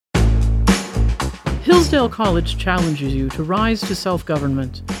Hillsdale College challenges you to rise to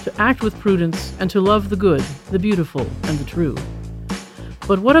self-government, to act with prudence, and to love the good, the beautiful, and the true.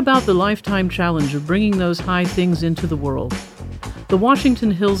 But what about the lifetime challenge of bringing those high things into the world? The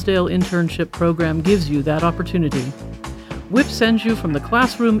Washington Hillsdale Internship Program gives you that opportunity. WIP sends you from the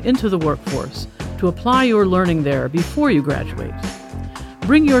classroom into the workforce to apply your learning there before you graduate.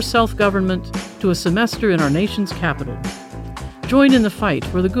 Bring your self-government to a semester in our nation's capital. Join in the fight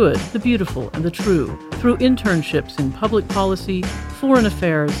for the good, the beautiful, and the true through internships in public policy, foreign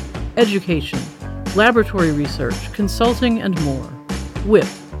affairs, education, laboratory research, consulting, and more. WIP.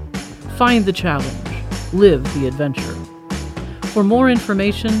 Find the challenge. Live the adventure. For more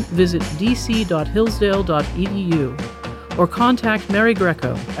information, visit dc.hillsdale.edu or contact Mary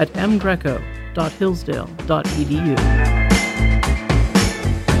Greco at mgreco.hillsdale.edu.